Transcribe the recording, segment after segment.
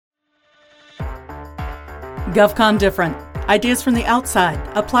GovCon Different. Ideas from the outside,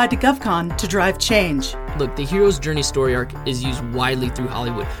 applied to GovCon to drive change. Look, the hero's journey story arc is used widely through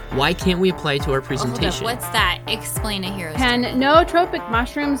Hollywood. Why can't we apply it to our presentation? What's that? Explain a hero's Can journey. nootropic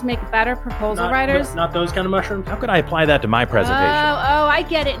mushrooms make better proposal writers? Not those kind of mushrooms? How could I apply that to my presentation? Oh, I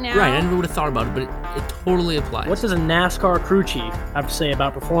get it now. Right, I never would have thought about it, but it totally applies. What does a NASCAR crew chief have to say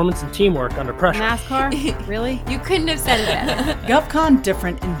about performance and teamwork under pressure? NASCAR? Really? You couldn't have said it better. GovCon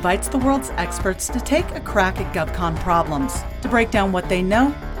Different invites the world's experts to take a crack at GovCon problems, to break down what they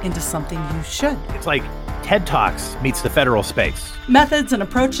know into something you should. It's like TED Talks meets the federal space. Methods and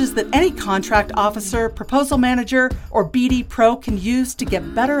approaches that any contract officer, proposal manager, or BD pro can use to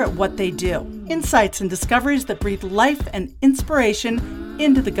get better at what they do. Insights and discoveries that breathe life and inspiration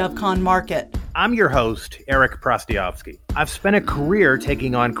into the GovCon market. I'm your host, Eric Prostiovsky. I've spent a career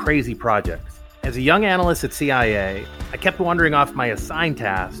taking on crazy projects. As a young analyst at CIA, I kept wandering off my assigned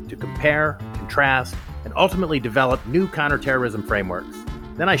task to compare, contrast, and ultimately develop new counterterrorism frameworks.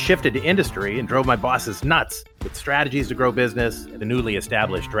 Then I shifted to industry and drove my bosses nuts with strategies to grow business and the newly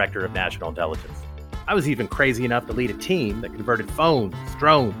established Director of National Intelligence. I was even crazy enough to lead a team that converted phones,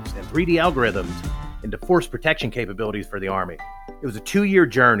 drones, and 3D algorithms into force protection capabilities for the Army. It was a 2-year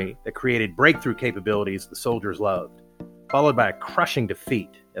journey that created breakthrough capabilities the soldiers loved, followed by a crushing defeat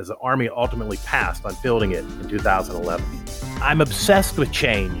as the Army ultimately passed on building it in 2011. I'm obsessed with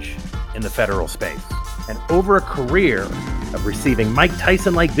change in the federal space. And over a career of receiving Mike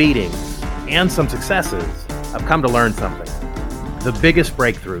Tyson-like beatings and some successes, I've come to learn something. The biggest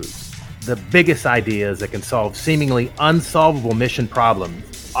breakthroughs, the biggest ideas that can solve seemingly unsolvable mission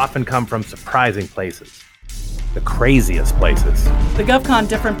problems often come from surprising places. The craziest places. The GovCon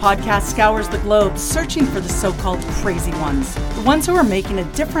Different podcast scours the globe searching for the so-called crazy ones, the ones who are making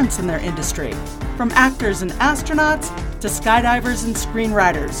a difference in their industry, from actors and astronauts to skydivers and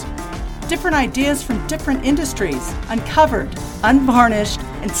screenwriters. Different ideas from different industries, uncovered, unvarnished,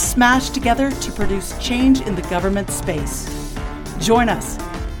 and smashed together to produce change in the government space. Join us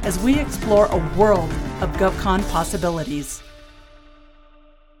as we explore a world of GovCon possibilities.